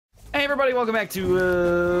everybody, welcome back to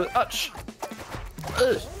Utch.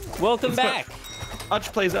 Welcome back.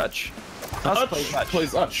 Utch plays Utch. Utch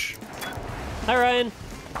plays Utch. Hi, Ryan.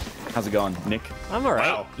 How's it going, Nick? I'm all right.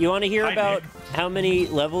 Wow. You want to hear Hi, about Nick. how many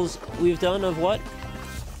levels we've done of what?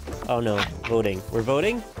 Oh no, voting. We're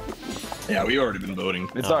voting? Yeah, we've already been voting.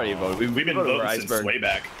 It's already a vote. We've been voted voting for since Iceberg. way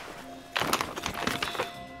back.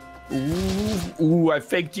 Ooh, I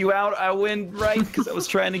faked you out. I went right because I was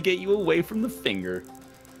trying to get you away from the finger.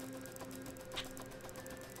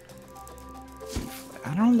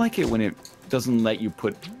 I don't like it when it doesn't let you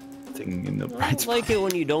put thing in the I right don't spot. like it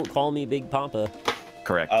when you don't call me Big Papa.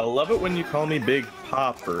 Correct. I love it when you call me Big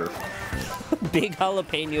Popper. Big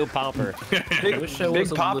jalapeno popper. Big, I wish I Big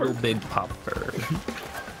was a Popper. little Big Popper.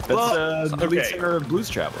 That's the lead okay. singer of Blues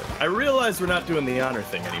Traveler. I realize we're not doing the honor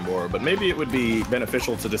thing anymore, but maybe it would be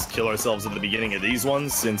beneficial to just kill ourselves at the beginning of these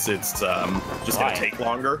ones, since it's just Why? gonna take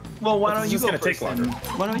longer. Well, why It's don't you just go gonna first? take longer. then?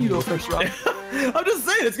 Why don't you go first, Rob? I'm just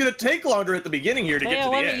saying, it's gonna take longer at the beginning here to get Yeah, to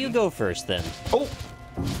why the don't end. you go first then? Oh,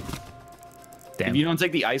 Damn. if you don't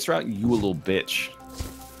take the ice route, you a little bitch.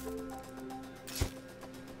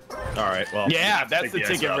 All right, well. Yeah, that's take the ice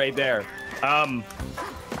ticket route. right there.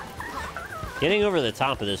 Getting over the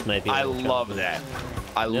top of this might be. a I little love challenging. that.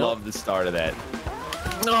 I Nope. love the start of that.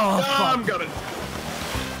 I'm gumming.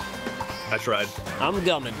 I tried. I'm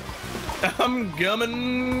gumming. I'm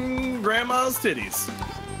gumming grandma's titties.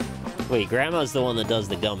 Wait, Grandma's the one that does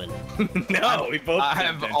the gumming. No, we both. I did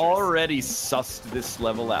have adventures. already sussed this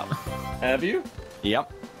level out. Have you?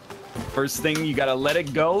 Yep. First thing, you gotta let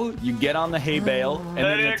it go. You get on the hay bale, and Let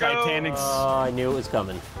then the it go. Titanic's Oh, I knew it was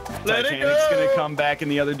coming. Let it Titanic's go. gonna come back in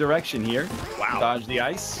the other direction here. Wow. Dodge the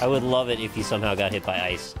ice. I would love it if you somehow got hit by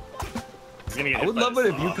ice. He's gonna get I hit would by love this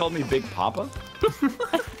it if you saw. called me Big Papa.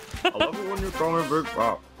 I love it when you call me Big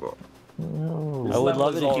Pop. I would level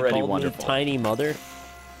love is it if you already called wonderful. me Tiny Mother.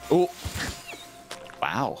 Oh.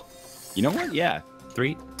 Wow. You know what? Yeah.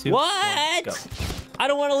 3, 2, What? 1, go. I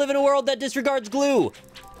don't want to live in a world that disregards glue.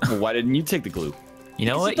 Well, why didn't you take the glue? You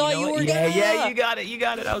know what? thought you were Yeah, gonna- yeah. you got it. You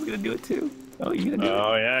got it. I was gonna do it too. Oh, you gonna do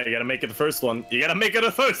Oh yeah, you gotta make it the first one. You gotta make it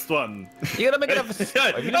the first one. You gotta make it up. You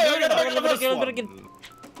gotta make it the first one.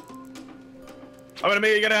 I'm gonna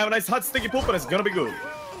make you gotta have a nice hot sticky poop, and it's gonna be good.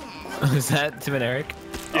 Is that Tim and Eric?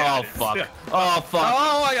 Yeah, Oh it is. fuck. Yeah. Oh fuck.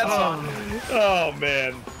 Oh, I got some. Oh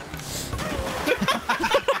man.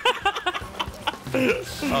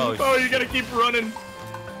 Oh, Oh, you gotta keep running.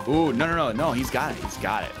 Ooh, no. He's got it. He's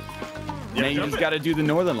got it. Yeah, now you jump just it. got to do the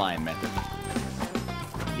Northernlion method.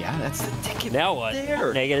 Yeah, that's the ticket. Now what?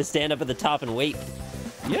 There. Now you gotta stand up at the top and wait.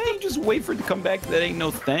 Yeah, you just wait for it to come back. That ain't no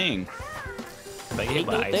thing. Ain't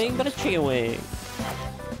no thing but a chicken wing.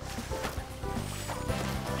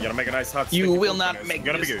 You gotta make a nice hot sticky You poop, will and not it's make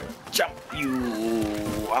gonna this be good. jump,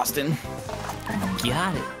 you Austin.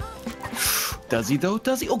 Got it. Does he though?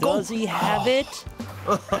 Does he? Oh, go. Does he have it?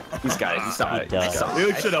 He's got it. He's got it. does. He's got it.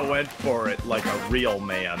 You should have went for it like a real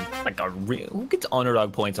man. Like a real. Who gets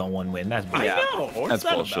underdog points on one win? That's Yeah. I know. What's That's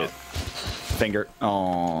that bullshit. about? Finger.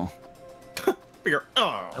 Oh, Figure.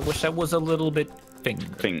 I Oh. wish I was a little bit finger.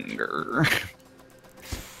 finger.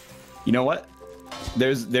 You know what?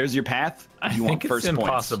 There's your path. I You want think it's first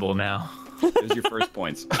impossible now. points. There's your first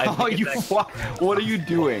points. I Oh, think you. it's What are you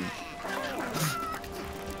doing?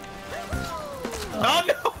 Oh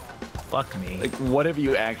no. Fuck me. Like, what have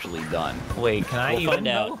you actually done? Wait, can I We'll even find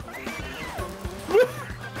out.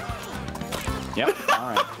 Yep. All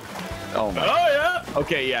right. Oh my. Oh yeah.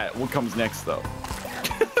 Okay, yeah. What comes next though?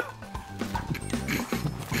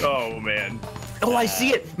 Oh man. Oh, I see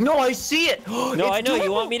it. No, I see it. No, I know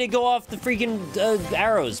you want me to go off the freaking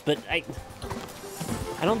arrows, but I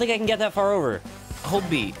don't think I can get that far over. Hold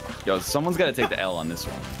B. Yo, someone's got to take the L on this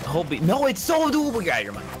one. Hold B. No, it's so doable. Yeah,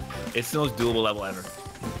 you're mine. It's the most doable level ever.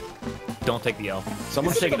 Don't take the L.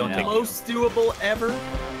 Someone's Hashtag taking don't an take L. Most doable ever.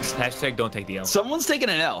 Hashtag don't take the L. Someone's taking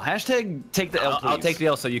an L. Hashtag take the L. I'll please. take the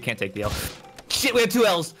L so you can't take the L. Shit, we have 2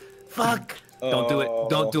 L's. Fuck. Don't do it.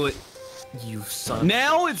 Don't do it. You son.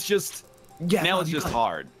 Now it's just. Yeah, Now no, it's you just got it.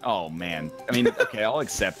 hard. Oh man. I mean, okay, I'll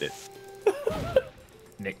accept it.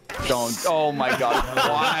 Nick. Don't. Oh my God.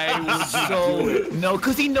 Why would you do it? So no,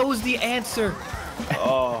 because he knows the answer.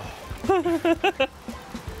 Oh.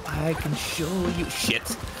 I can show you. Shit.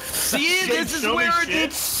 See, this is show me where shit.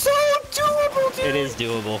 it's so doable, dude. It is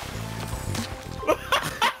doable.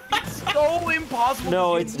 So impossible.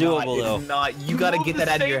 No, to it's do. doable It's though. not. You gotta Move get the that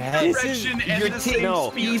out of your same head. direction and You're the t- same no.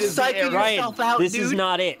 speed You as the psyching arrow. Ryan, yourself out, this dude. is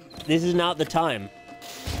not it. This is not the time.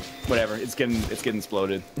 Whatever. It's getting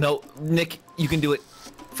exploded. No, Nick, you can do it.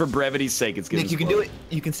 For brevity's sake, it's getting Nick, you can do it.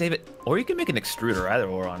 You can save it, or you can make an extruder. Either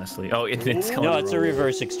or, honestly. Oh, it's No, it's a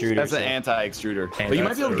reverse extruder. That's so. an anti-extruder. But you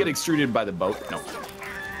might be able to get extruded by the boat. No.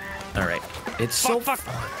 All right. It's so fun.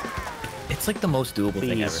 It's like the most doable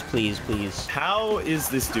thing ever. Please, please. How is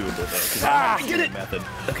this doable though? Because I get it. Method.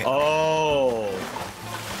 Okay. Oh.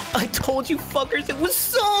 I told you fuckers it was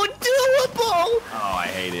so doable! Oh, I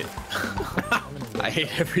hate it. I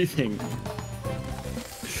hate everything.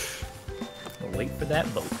 Wait for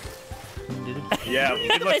that boat. Yeah,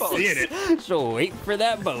 good luck seeing it. So wait for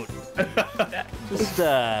that boat. Just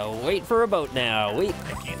wait for a boat now. Wait.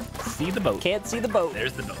 I can't see the boat. Can't see the boat.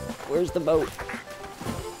 There's the boat. Where's the boat?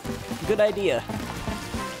 Good idea.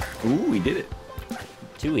 Ooh, we did it.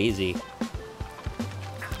 Too easy.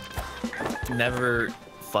 Never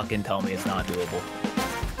fucking tell me it's not doable.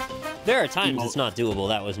 There are times it's not doable.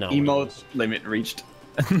 That was not. Emote limit reached.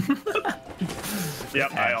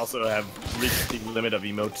 Yep, I also have reached the limit of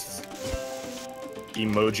emotes.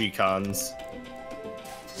 Emoji cons.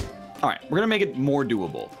 All right, we're gonna make it more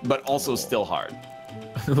doable, but also still hard.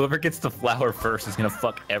 Whoever gets the flower first is gonna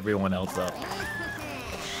fuck everyone else up.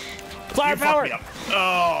 Flower power.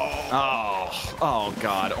 Oh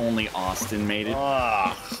God! Only Austin made it.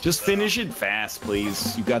 Just finish it fast,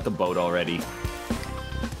 please. You got the boat already.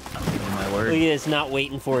 I'm giving you my Look word. at this, not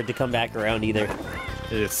waiting for it to come back around either.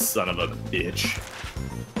 This son of a bitch.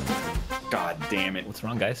 God damn it! What's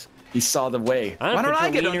wrong, guys? He saw the way. I Why don't don't I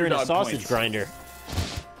get in a underdog sausage points? grinder.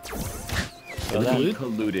 We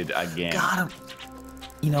colluded again. Got him.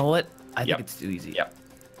 You know what? I Yep. think it's too easy. Yep,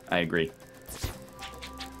 I agree.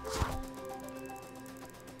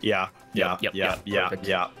 Yeah. Perfect. Nick,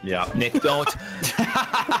 Nick, don't.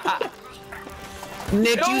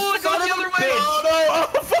 Nick, you son of a bitch! Oh no! Oh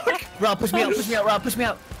fuck! Rob, push me out, push me out, Rob, push me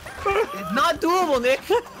out. It's not doable, Nick.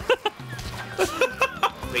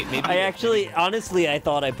 Wait, maybe. Honestly, I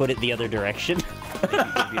thought I put it the other direction.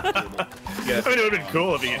 I mean, it would have been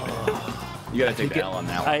cool if you. You gotta take the L on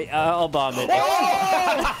that one. I'll bomb it.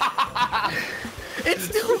 It's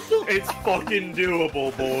doable. It's fucking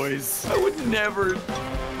doable, boys. I would never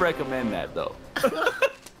recommend that though.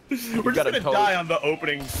 We're just gonna die on the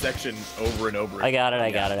opening section over and over. I got it.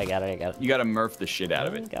 I got it. You gotta Murph the shit out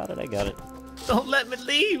of it. I got it. Don't let me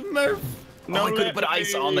leave, Murph. No, I could have put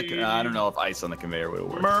ice on the. I don't know if ice on the conveyor would have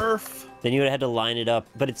worked. Murph. Then you would have had to line it up,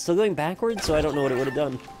 but it's still going backwards, so I don't know what it would have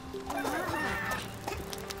done.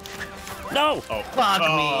 No! Oh, Fuck me.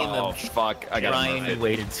 Oh fuck! I gotta Ryan, Murph you it.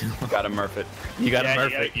 waited too long. Gotta Murph it. You gotta yeah,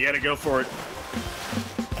 Murph it. You gotta go for it.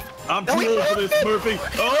 I'm too old for this, Murphy.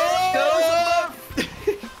 Oh!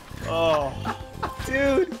 Oh,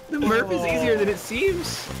 Dude, the Murph is easier than it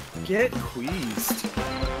seems. get queased.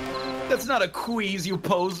 That's not a queeze, you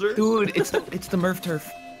poser. Dude, it's the Murph turf.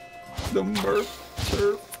 The Murph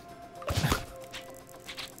turf.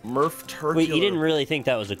 Murph turf. Wait, you didn't really think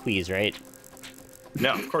that was a queeze, right?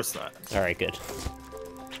 No, of course not. All right, good.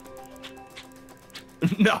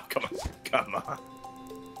 No, come on.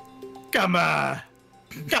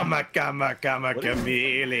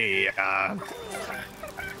 Chameleon.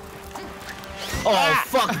 Oh,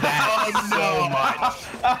 fuck that. So much.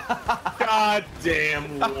 God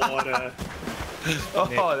damn water.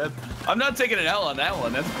 Oh, that's, I'm not taking an L on that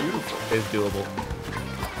one. That's beautiful. It's doable.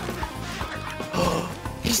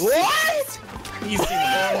 What? He's seen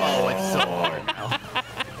it. Oh, it's so hard now.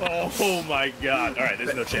 Oh my god. Alright,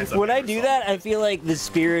 there's no chance. When I do that, I feel like the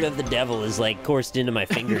spirit of the devil is like coursed into my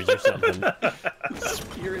fingers or something.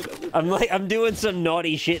 I'm doing some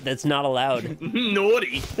naughty shit that's not allowed.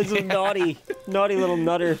 Naughty. It's a naughty little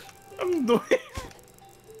nutter. I'm doing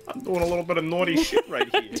a little bit of naughty shit right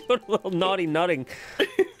here. Doing a little naughty nutting.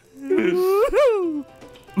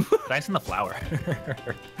 Nice in the flower.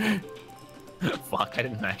 Fuck, I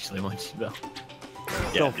didn't actually want you though.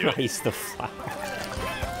 Yeah, Don't ice the flower.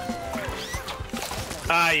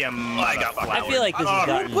 I got I flour. feel like this has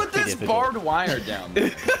gotten Put too this difficult. barbed wire down.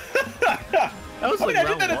 That was I like did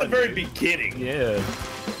round that at the one, very dude. beginning. Yeah.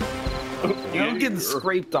 You know, getting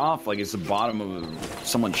scraped off like it's the bottom of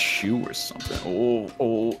someone's shoe or something.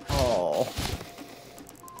 Oh.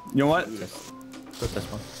 You know what? Put this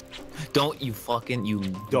one. Don't you fucking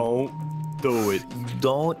Don't do it. you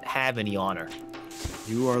don't have any honor.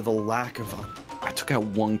 You are the lack of honor. I took out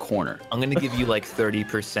one corner. I'm gonna give you like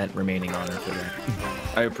 30% remaining honor for that.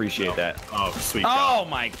 I appreciate that. Oh, sweet. Oh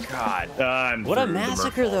my god. What a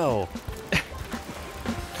massacre, though.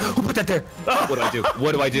 Who put that there? What do I do?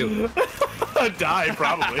 What do I do? Die,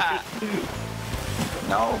 probably.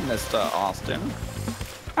 No, Mr. Austin.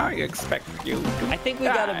 I expect you to I think we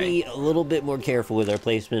gotta die. be a little bit more careful with our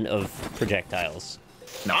placement of projectiles.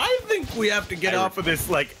 No. I think we have to get off of this,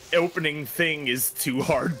 like, opening thing is too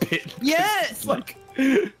hard bit. Yes! Like,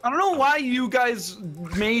 I don't know why you guys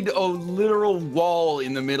made a literal wall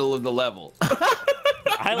in the middle of the level.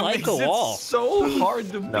 I like the wall. It's so hard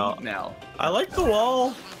to beat now. I like the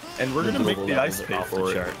wall, and we're gonna make the ice pay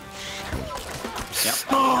for it. Yep.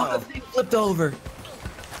 Oh, the thing flipped over.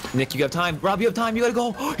 Nick, you have time. Rob, you have time. You gotta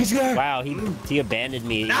go. He's there. Wow, he abandoned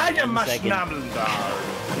me. Now in you 1 must second.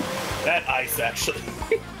 That ice, actually.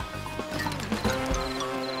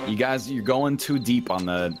 You guys, you're going too deep on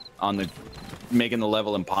the making the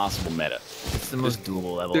level impossible meta. It's the most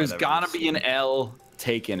doable level. There's I've gotta ever be an L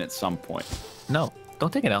taken at some point. seen. No,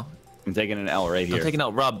 don't take an L. I'm taking an L right here. Don't take an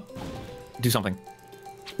L. Rob, do something.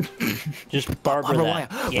 Just Barbara Barbara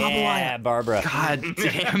that. Wyatt. Yeah, Barbara. God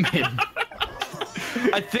damn it.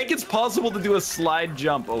 I think it's possible to do a slide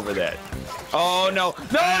jump over that. Oh no.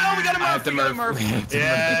 No, we got a Murph. We got a Murph.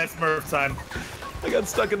 Yeah, it's Murph time. I got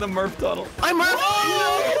stuck in the Murph tunnel. I'm Murph.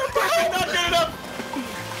 Not good enough.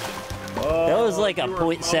 That was like a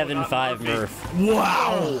 0.75 Murph.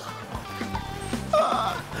 Wow.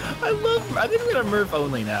 I think we got a Murph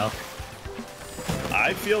only now.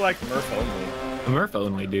 I feel like Murph only. Murph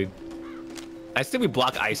only, dude. I think we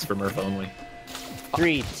block ice for Murph only.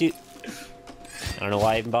 3, 2. I don't know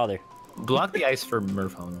why I even bother. Block the ice for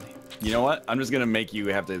Murph only. You know what? I'm just gonna make you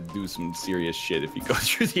have to do some serious shit if you go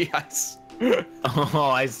through the ice. Oh,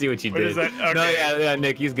 I see what you What did. is that? Okay. No, yeah,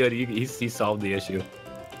 Nick, he's good. He solved the issue.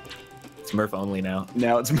 It's Murph only now.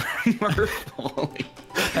 Now it's Murph only.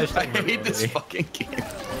 I hate this fucking game.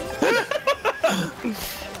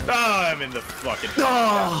 Oh, I'm in the fucking.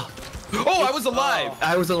 Oh, Oh, I was alive.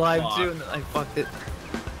 I was alive too, and I fucked it.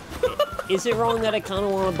 Is it wrong that I kind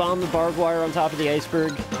of want to bomb the barbed wire on top of the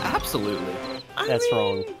iceberg? Absolutely. That's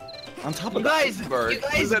wrong. On top You of the guys- iceberg. you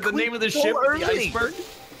guys Is that the quit name of the so ship? early. The iceberg?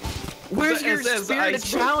 Where's The your SS spirit of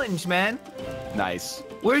iceberg? challenge, man? Nice.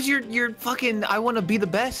 Where's your fucking I want to be the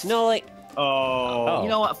best? No, like, Oh. You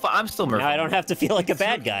know what? I'm still Murph. now I don't have to feel like a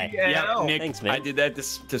bad guy. Yeah, Nick, Thanks, man. I did that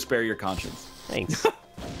to spare your conscience. Thanks.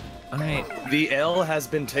 All right, The L has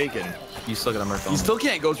been taken. you still got a Murph. You only. still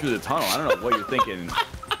can't go through the tunnel. I don't know what you're thinking.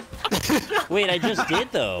 Wait, I just did,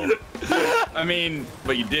 though. I mean,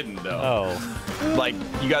 but you didn't, though. Oh. Like,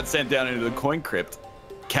 you got sent down into the coin crypt.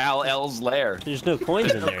 Cal L's lair. There's no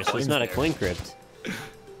coins in there, so it's not a coin crypt.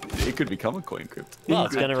 It could become a coin crypt. Well, In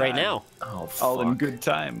it's good gonna right time. now. Oh, fuck. All in good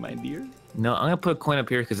time, my dear. No, I'm gonna put a coin up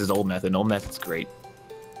here because it's old method. Old method's great.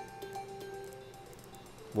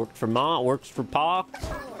 Worked for Ma, works for Pa,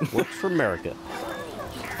 works for America.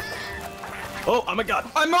 Oh, I'm a god.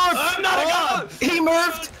 I'm Murph! I'm not a god! He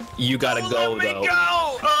Murphed. You gotta go Let me though.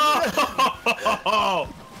 go!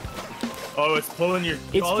 Oh, it's pulling your.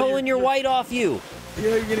 It's all pulling your white off you.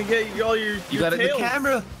 Yeah, you're gonna get all your. You got it. The tails.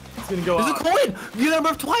 camera. It's gonna go There's a off. coin. You got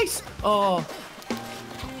Murph twice. Oh.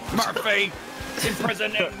 Murphy!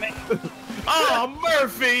 Imprisoning me! Oh,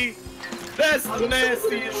 Murphy! That's the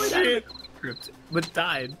nastiest shit. But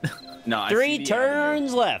died. No, I 3 see the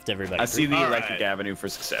turns left, everybody. I see the All electric right. avenue for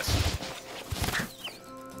success.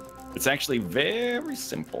 It's actually very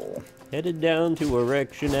simple. Headed down to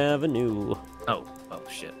Erection Avenue. Oh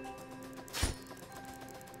shit.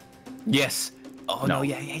 Yes. Oh no. No.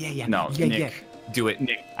 Yeah. No, Yeah. Nick. Do it.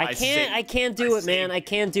 Nick, I can't do it, man. I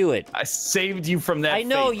can't do it. I saved you from that I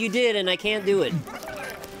know fate. you did, and I can't do it.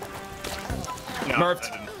 No,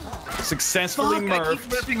 Murphed. I didn't. Successfully Fuck! I keep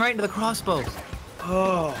Murphed. Murphing right into the crossbow.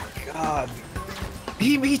 Oh God.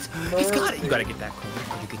 He's got it. You gotta get that coin.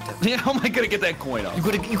 You gotta get that. Yeah, how am I gonna get that coin off? You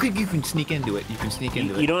can sneak into it. You can sneak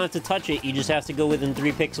into You it. don't have to touch it. You just have to go within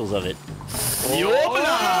 3 pixels of it.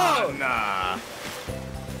 Oh! Nah.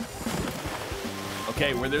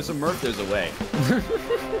 Okay, where there's a Murph, there's a way.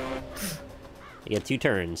 You get 2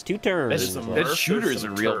 turns. 2 turns. There's some That Murph, shooter there's is a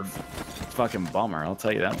some real turf. fucking bummer, I'll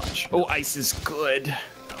tell you that much. Oh, ice is good.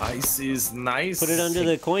 Ice is nice. Put it under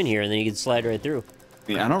the coin here, and then you can slide right through.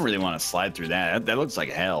 Yeah, I don't really want to slide through that. That looks like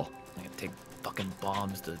hell. I'm gonna take fucking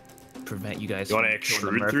bombs to prevent you guys. You want to from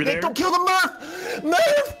killing the extrude Murph. through Hey, there? don't kill the Murph!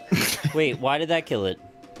 Murph! Wait, why did that kill it?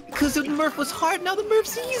 Because the Murph was hard. Now the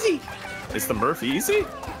Murph's easy. Is the Murph easy?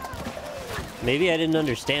 Maybe I didn't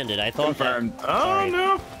understand it. I thought that... Confirmed Oh Sorry.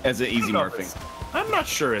 no. as an easy No, Murphing. I'm not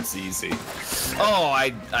sure it's easy. Oh,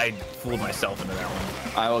 I fooled myself into that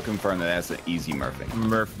one. I will confirm that that's an easy Murphing.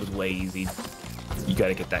 Murph was way easy. You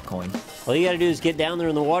gotta get that coin. All you gotta do is get down there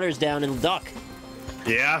and the water's down and duck.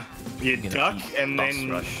 Yeah. You You're duck gonna and boss then,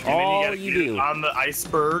 rush. and then All you gotta you get do. on the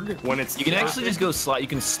iceberg when it's. You can actually just go slide. You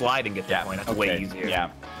can slide and get that Yeah, coin. That's okay, way easier. Yeah.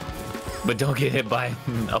 But don't get hit by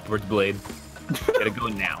an upwards blade. Gotta go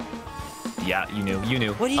now. Yeah, you knew. You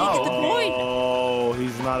knew. What do you get the point? Oh,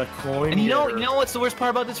 he's not a coin. And you know what's the worst part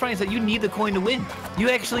about this, Ryan? Is that you need the coin to win. You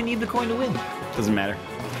actually need the coin to win. Doesn't matter.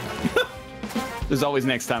 There's always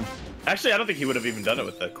next time. Actually, I don't think he would have even done it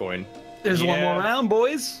with that coin. There's one more round,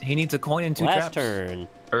 boys. He needs a coin and 2 Last traps. turn.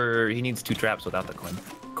 Or he needs 2 traps without the coin.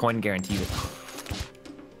 Coin guaranteed it.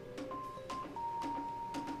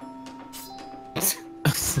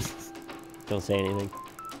 Don't say anything.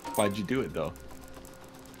 Why'd you do it, though?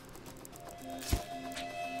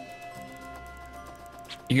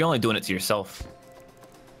 You're only doing it to yourself.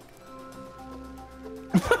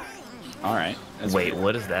 All right. Wait,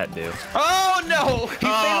 what does that do? Oh, no! He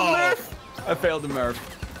failed Murph! I failed the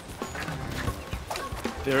Murph.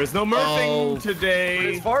 There is no Murphing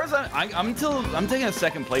today. As far as I'm taking a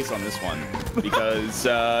second place on this one because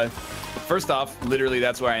first off, literally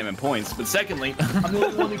that's where I am in points. But secondly, I'm the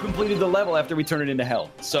only one who completed the level after we turned it into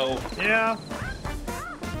hell. So Yeah.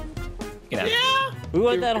 Yeah. We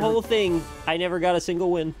won that whole thing. I never got a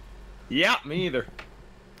single win. Yeah, me either.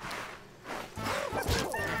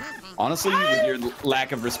 honestly, with your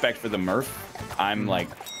lack of respect for the Murph, I'm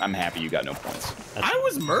happy you got no points. I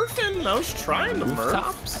was Murphin. I was trying to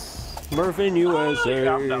Murph. Murphin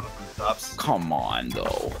USA. Come on,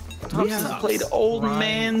 though. Thompson played old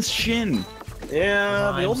man's shin.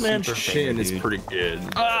 Yeah, the old man's super shin fan, is dude. pretty good.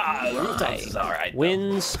 Rooftops is all right.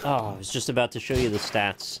 Wins. Oh, I was just about to show you the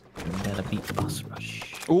stats. Gotta beat the boss rush.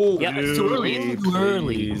 Ooh, Yep. It's too early. It's too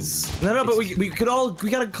early. No, but we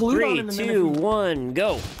gotta collude on it. 3, 2, 1,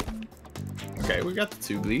 go. Okay, we got the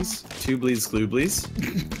two blees. Two blees, glue blees.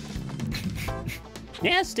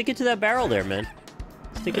 Yeah, stick it to that barrel there, man.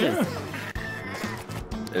 Stick it in.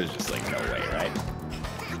 There's just no way, right?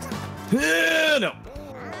 No.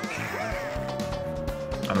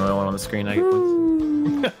 I'm the only one on the screen. I get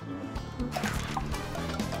points.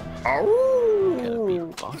 Gotta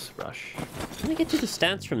beat boss rush. Can I get to the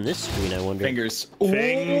stats from this screen, I wonder? Fingers.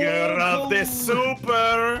 Finger of the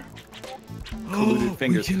super. Colluded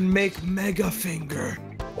fingers. We can make mega finger.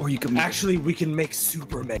 Or you can Actually, we can make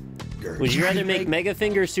super mega finger. Would you rather make Mega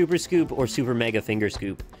Finger Super Scoop or Super Mega Finger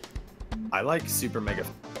Scoop? I like super mega.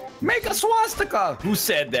 make a swastika. Who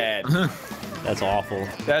said that? That's awful.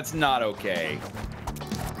 That's not okay.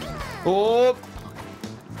 Oh,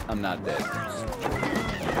 I'm not dead.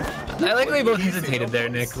 I like we both hesitated there,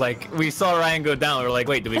 Nick. Like, we saw Ryan go down. We're like,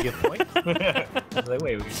 wait, do we get points? I was like,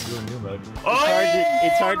 wait, we can do a new mode.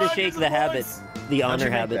 It's hard to shake the habit, the honor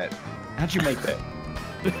habit. How'd you make that?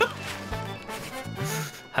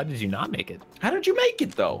 How did you not make it? How did you make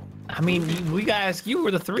it, though? I mean, we gotta ask you.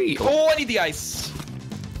 We're the three. Oh, I need the ice.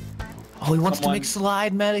 Oh, he wants Someone- to make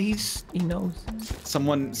slide meta. He knows.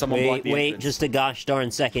 Someone block the Wait, entrance. just a gosh darn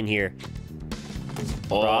second here.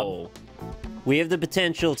 Oh. We have the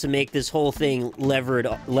potential to make this whole thing leveraged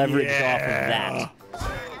off of that.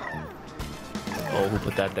 Oh, who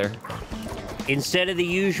put that there? Instead of the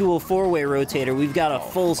usual four-way rotator, we've got a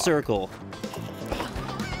full circle.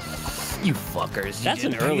 You fuckers. That's you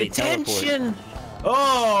an didn't pay early attention.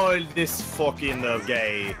 Oh, this fucking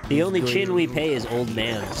gay. The only chin we pay is old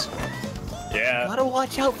man's. Yeah. Gotta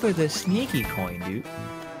watch out for the sneaky coin, dude.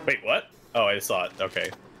 Wait, what? Oh, I saw it.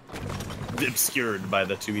 Okay. Obscured by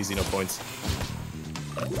the too easy no points.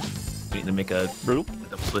 We need to make a double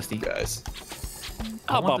twisty. Guys.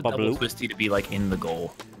 I want the double Bloop. twisty to be like in the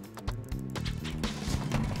goal.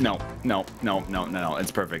 No.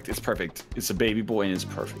 It's perfect. It's perfect. It's a baby boy and it's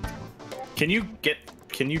perfect. Can you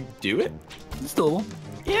do it? It's doable.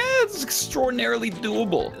 Yeah, it's extraordinarily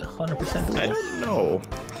doable. 100% doable. I don't know.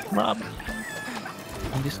 Rob.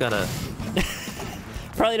 You just gotta.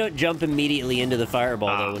 Probably don't jump immediately into the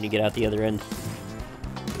fireball, though, when you get out the other end.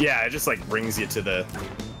 Yeah, it just brings you to the.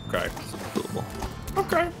 Okay. Doable.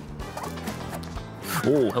 Okay.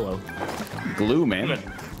 Oh, hello. Glue, man.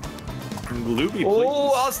 Glooby, please.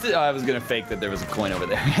 Oh, I was gonna fake that there was a coin over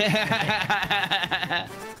there.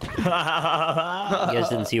 You guys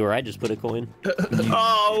didn't see where I just put a coin?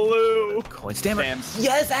 Oh, Lou. Coin stammer. Stamps.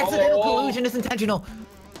 Yes, accidental Oh. collusion is intentional.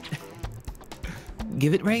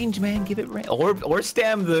 Give it range, man. Give it range. Or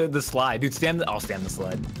stam the slide, dude. I'll stam the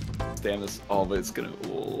slide. Damn this. Oh, but it's gonna.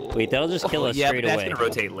 Oh. Wait, that'll just kill us Yeah, straight but that's away. gonna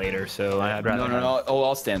rotate later, so I'd rather. No. Oh,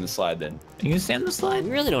 I'll stand the slide then. You gonna stam the slide? We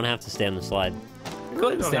really don't have to stand the slide. Go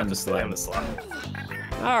ahead and Don't stam have the to stay on the slide.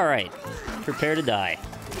 slide. All right, prepare to die.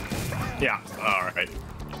 Yeah. All right.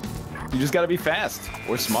 You just gotta be fast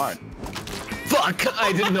or smart. Fuck!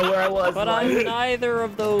 I didn't know where I was. But I'm neither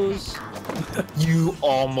of those. You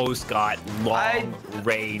almost got long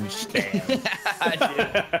range stam.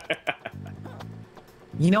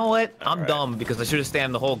 You know what? I'm dumb because I should have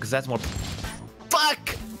stammed the hole because that's more.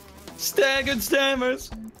 Fuck! Staggered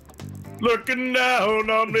stammers. Looking down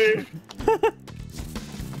on me.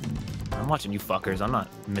 I'm watching you fuckers. I'm not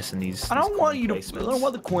missing these. I don't want you to. I placements. don't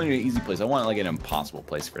want the coin in an easy place. I want like an impossible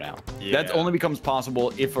place for now. Yeah. That only becomes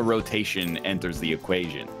possible if a rotation enters the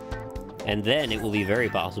equation. And then it will be very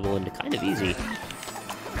possible and kind of easy.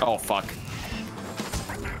 Oh fuck!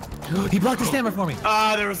 He blocked the stammer for me.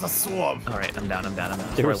 Ah, there was a swarm. All right, I'm down.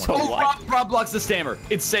 There was so Oh, what? Rob blocks the stammer.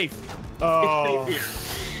 It's safe. Oh, It's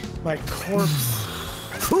safe here. my corpse.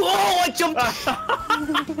 Oh, I jumped.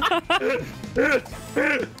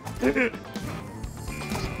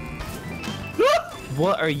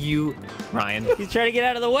 What are you, Ryan? He's trying to get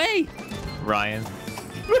out of the way. Ryan.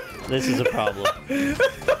 This is a problem.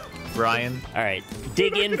 Ryan. All right,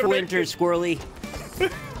 dig in for winter, Squirrely.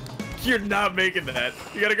 You're not making that.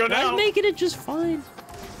 You gotta go now. I'm making it just fine.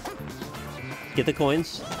 Get the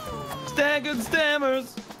coins. Staggered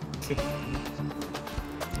stammers.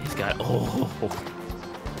 He's got. Oh.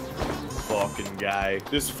 Fucking guy.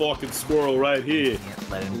 This fucking squirrel right here. Can't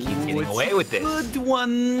let him keep getting away with this. Good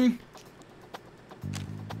one.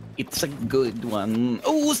 It's a good one.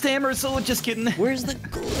 Oh, stammer. So just kidding. Where's the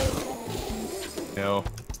glue? No.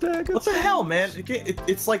 What the hell, man?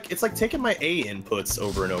 It's like taking my A inputs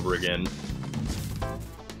over and over again.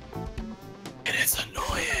 And it's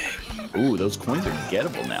annoying. Ooh, those coins are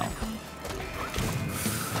gettable now.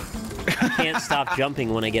 I can't stop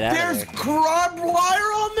jumping when I get out There's of there. barbed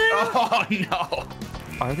wire on there. Oh no.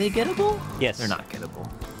 Are they gettable? Yes. They're not gettable.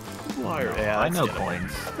 Wire. Yeah, I that's know gettable.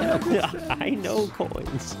 coins. I know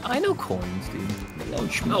coins. I know coins, dude. Oh,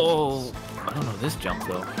 schmuck. Oh, I don't know this jump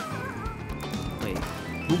though. Wait.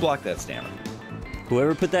 Who blocked that stammer?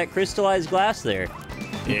 Whoever put that crystallized glass there. Who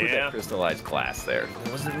put that Yeah. crystallized glass there?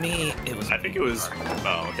 It wasn't me. It was. I think it was.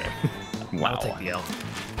 Oh, okay. Wow. I'll take the L.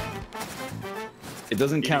 It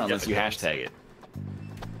doesn't You count didn't unless get you the hashtag it.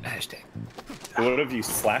 Hashtag. What if you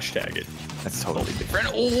slash tag it? That's totally different.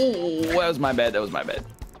 Oh, that was my bad. That was my bad.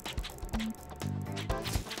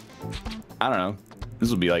 I don't know. This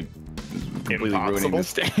will be like completely ruining the Impossible?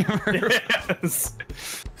 stammer. Yes.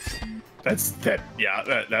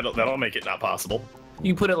 That'll make it not possible.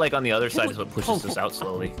 You can put it like on the other side, is what pushes us out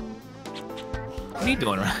slowly. What are you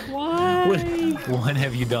doing, Ryan? Why? What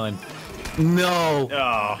have you done? No.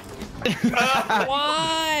 Oh.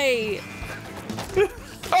 Why?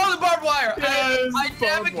 Oh, the barbed wire! Yes, I barbed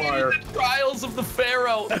navigated wire. the trials of the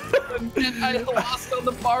Pharaoh, and I lost on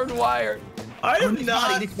the barbed wire. I am Nick's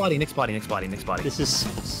not. body. This is so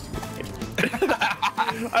stupid.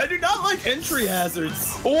 I do not like entry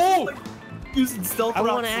hazards. Oh! Using stealth. I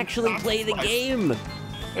want routes to and actually play the twice. game.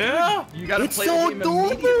 Yeah. You gotta It's play so the game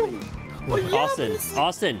adorable. immediately. Well, yeah, Austin, but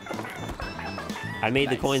Austin. I made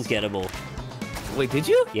the Nice. coins gettable. Wait, did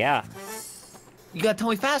you? Yeah. You gotta tell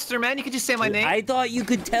me faster, man. You could just say my name. I thought you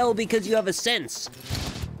could tell because you have a sense.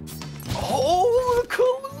 Oh, the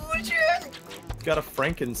collusion! Got a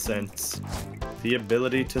frankincense. The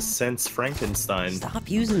ability to sense Frankenstein. Stop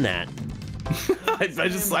using that.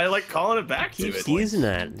 I like calling it back to Keep it. using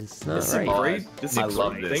that. It's not This is a right. great. This is I a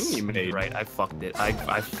love great this. thing you made. Right, I fucked it. I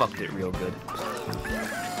fucked it real good.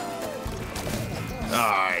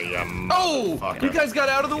 I am. Oh! Motherfucker. You guys got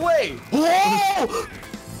out of the way! Whoa!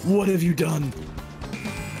 What have you done?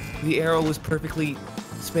 The arrow was perfectly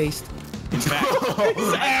spaced.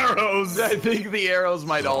 Arrows. I think the arrows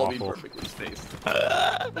might all be Awful. perfectly spaced.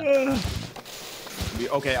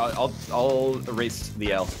 Okay, I'll erase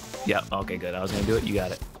the L. Yeah. Okay, good. I was gonna do it. You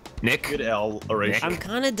got it. Nick. Good L erasure. I'm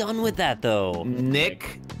kind of done with that though.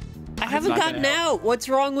 Nick. I haven't not gotten gonna help. out. What's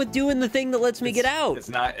wrong with doing the thing that lets me get out? It's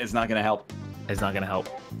not gonna help. It's not gonna help.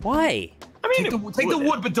 Why? I mean, Take the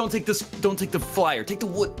wood, but don't take this. Don't take the flyer. Take the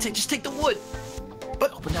wood. Just take the wood.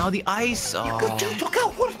 But now the ice. Oh. Look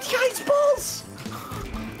out! What are the ice balls?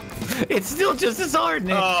 It's still just as hard,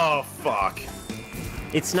 Nick. Oh fuck.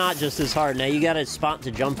 It's not just as hard. Now you got a spot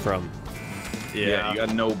to jump from. Yeah, you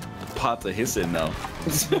got no pot to hiss in though.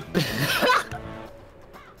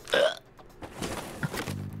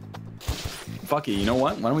 Fuck it, you know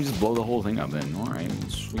what? Why don't we just blow the whole thing up then? All right,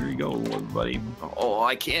 here you go, everybody. Oh,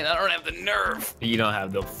 I can't. I don't have the nerve. You don't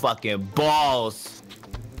have the fucking balls.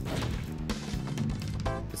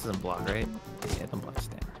 This doesn't block, right? Yeah, don't block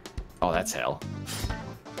stammer. Oh, that's hell.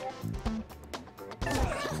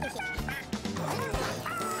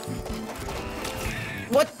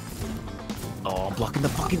 What? Oh, I'm blocking the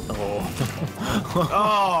fucking. Oh.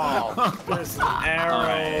 Oh, there's an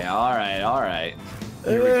arrow. All right.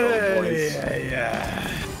 Here we go, boys. Yeah.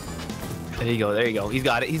 There you go. There you go. He's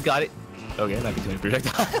got it. He's got it. Okay, not be too many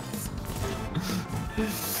projectiles.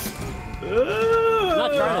 I'm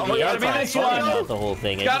not trying to be gotta be this one. about the whole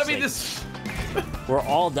thing. I Gotta just, be like, this. We're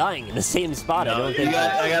all dying in the same spot. I don't think.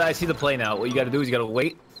 I see the play now. What you got to do is you got to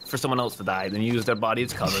wait for someone else to die, then you use their body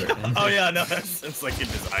as cover. Oh yeah, no, that's like a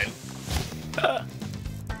design.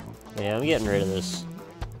 Yeah, I'm getting rid of this.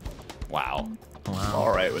 Wow. Wow.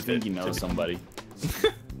 All right with I think it. you know somebody.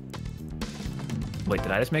 Wait,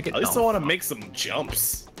 did I just make it? At least No. I want to make some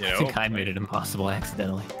jumps. You know? I think I made it impossible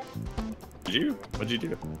accidentally. Did you? What'd you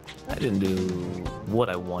do? I didn't do what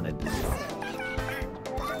I wanted.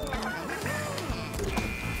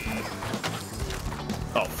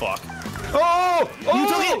 Oh fuck. Oh! You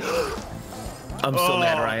took it! I'm so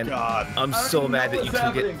mad, Ryan. God. I'm so mad that you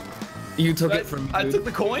took it. You took it from me. I dude. took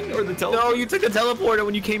the coin or the teleporter? No, you took the teleporter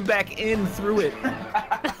when you came back in through it.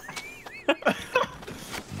 I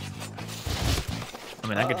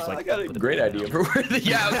mean, I could just like. I got a put it great back idea down. for where the.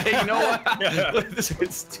 Yeah, okay, you know what? This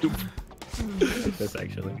is stupid. Like this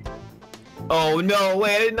actually. Oh no!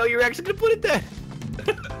 Wait, I didn't know you were actually gonna put it there.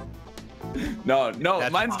 No,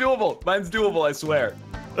 That's mine's fine. doable. Mine's doable, I swear.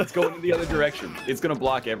 Let's go in the other direction. It's gonna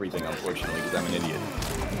block everything, unfortunately, because I'm an idiot.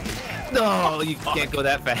 No, you can't go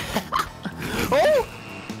that fast. Oh!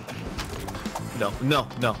 No, no,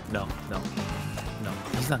 no, no, no, no.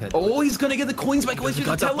 He's not gonna. Oh, he's gonna get the coins by going through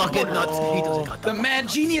the Got the fucking teleporter. nuts. He doesn't got The mad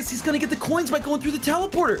genius, he's gonna get the coins by going through the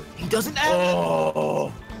teleporter. He doesn't have.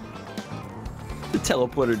 Oh. The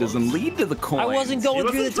teleporter doesn't lead to the coins. I wasn't going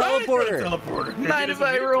through the teleporter. Mind if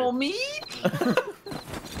I roll me?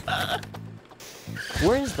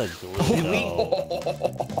 Where's the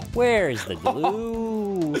glue? Where's the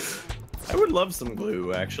glue? I would love some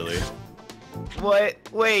glue, actually. What?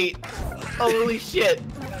 Wait. Holy shit.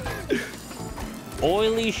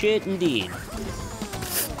 Oily shit indeed.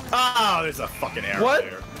 Ah, there's a fucking arrow What?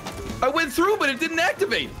 there. I went through, but it didn't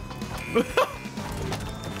activate.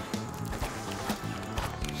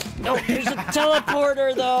 No, there's a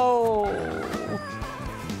teleporter though.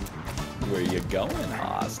 Where you going,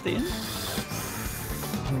 Austin?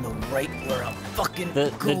 You know right where I'm fucking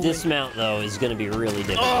The going. dismount though is gonna be really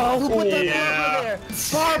difficult. Oh, who put that Yeah.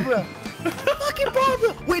 Barbara there? Barbara! Fucking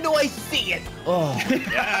Barbara! Wait, no, I see it! Oh.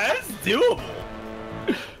 Yeah, that's doable.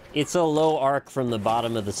 It's a low arc from the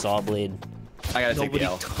bottom of the saw blade. I gotta take Nobody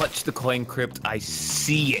the L. touched the coin crypt. I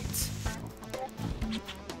see it.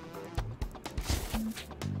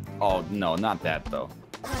 Oh, no, not that, though.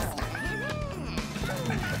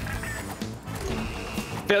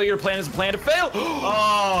 Failure to plan is a plan to fail!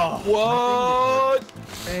 Oh, What?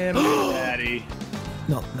 damn it, Daddy.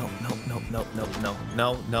 No, no, no, no, no, no, no,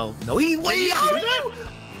 no, no, no. Wait, how are you?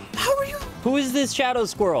 How are you? Who is this shadow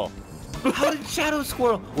squirrel? How did Shadow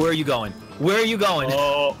Squirrel? Where are you going? Where are you going?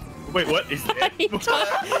 Oh, wait, what? Is that? He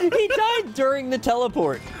died during the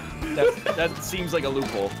teleport. That seems like a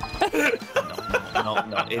loophole. No,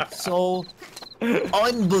 no, it's so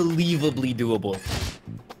unbelievably doable.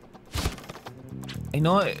 You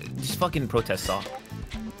know what? Just fucking protest saw,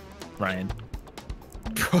 Ryan.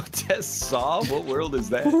 Protest saw? What world is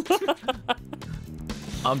that?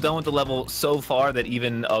 I'm done with the level so far that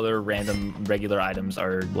even other random regular items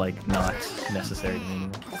are like not necessary to me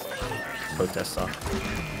anymore. Protest saw.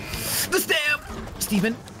 The stamp!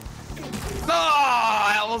 Steven? Oh,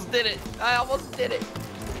 I almost did it. I almost did it.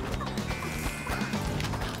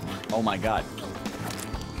 Oh my god.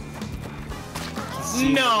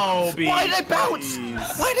 No, B. Why did I bounce?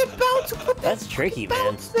 Why did I bounce? What the That's tricky, man.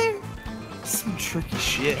 bounce there? Some tricky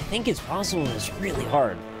shit. I think it's possible and it's really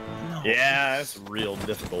hard. Yeah, that's real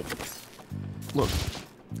difficult. Look.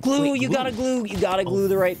 Glue, Wait, you glue? gotta glue. You gotta glue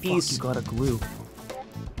the right Fuck, piece. you gotta glue.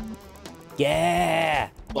 Yeah.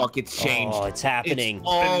 Fuck, it's changed. Oh, it's happening. It's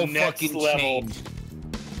all The next fucking level. changed.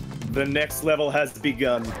 The next level has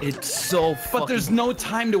begun. It's so fucking... But there's no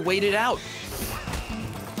time to wait it out.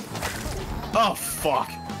 Oh, fuck.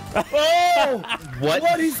 Oh! What?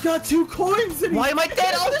 What? He's got 2 coins in Why am I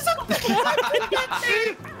dead? Oh, there's a...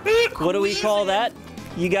 What do we call that?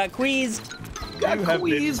 You got queezed. Got You have been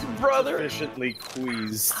queased, brother. Sufficiently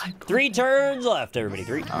queezed. 3 turns left, everybody.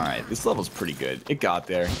 3. All right, this level's pretty good. It got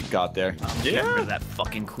there. It got there. Get rid of that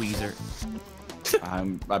fucking queezer. I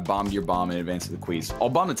bombed your bomb in advance of the queeze. I'll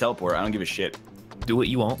bomb the teleport. I don't give a shit. Do what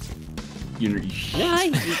you want. Nah,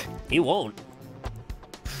 he won't.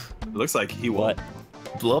 It looks like he won.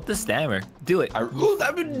 What? Blow up the stammer. Do it. I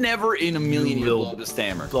would never in a million years will. blow the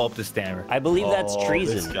stammer. Blow up the stammer. I believe that's Oh,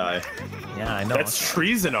 treason. This guy. Yeah, I know. That's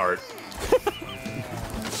treason art.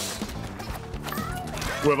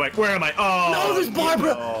 Where am I? Where am I? Oh, No, there's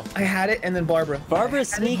Barbara. no. I had it, and then Barbara. Barbara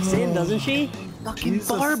sneaks in, doesn't she? Fucking He's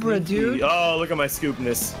a Barbara, sneaky- dude. Oh, look at my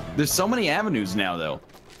scoopness. There's so many avenues now, though.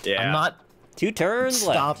 Yeah. I'm not 2 turns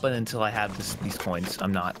left. stopping until I have these coins.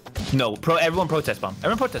 I'm not. No, everyone protest bomb.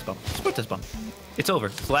 Everyone protest bomb. Just protest bomb. It's over.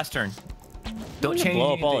 It's the last turn. Don't change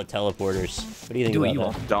Blow up all the anything. teleporters. What do you think Do it, about you that?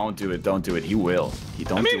 won't. Don't do it. Don't do it. He will. He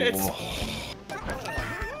don't I mean, do it. it's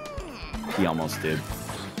He almost did.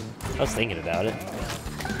 I was thinking about it.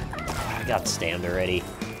 I got stammed already.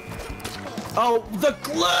 Oh, the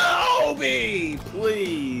Globey!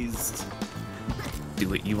 Please.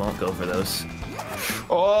 Do it, you won't go for those.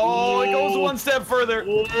 Oh, it goes one step further.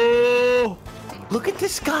 Oh, look at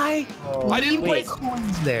this guy. I didn't Wait. place.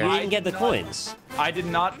 Coins You there. didn't get the coins. I did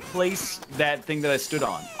not place that thing that I stood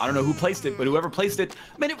on. I don't know who placed it, but whoever placed it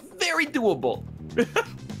made it very doable.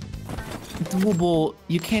 Doable.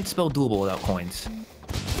 You can't spell doable without coins.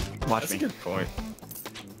 Watch that's a me. good point.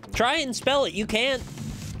 Try and spell it. You can't.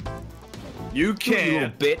 You You little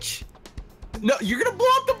can't. bitch. No, you're gonna blow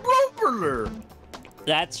up the broker.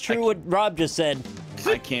 That's true. What Rob just said.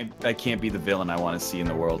 I can't be the villain I want to see in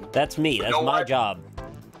the world. That's me. That's know my what? job.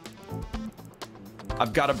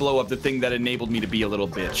 I've got to blow up the thing that enabled me to be a little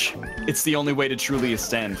bitch. It's the only way to truly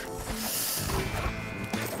ascend.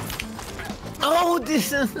 Oh,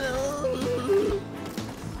 this is.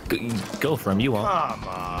 Go for him. You won't. Come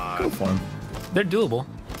on. Go for him. They're doable.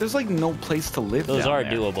 There's like no place to live. Those down are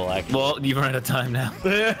there. doable, actually. Well, you've run out of time now.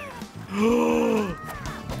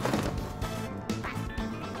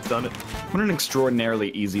 Done it. What an extraordinarily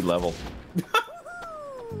easy level. They're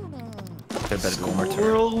better than more turn.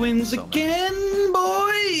 World wins So again,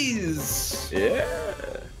 boys! Yeah.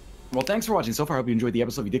 Well, thanks for watching so far. I hope you enjoyed the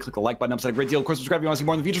episode. If you did, click the like button. Upside a great deal. Of course, subscribe if you want to see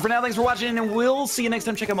more in the future. For now, thanks for watching, and we'll see you next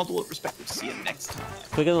time. Check out multiple perspectives. See you next time.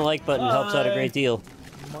 Clicking the like button helps out a great deal.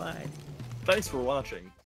 Thanks for watching.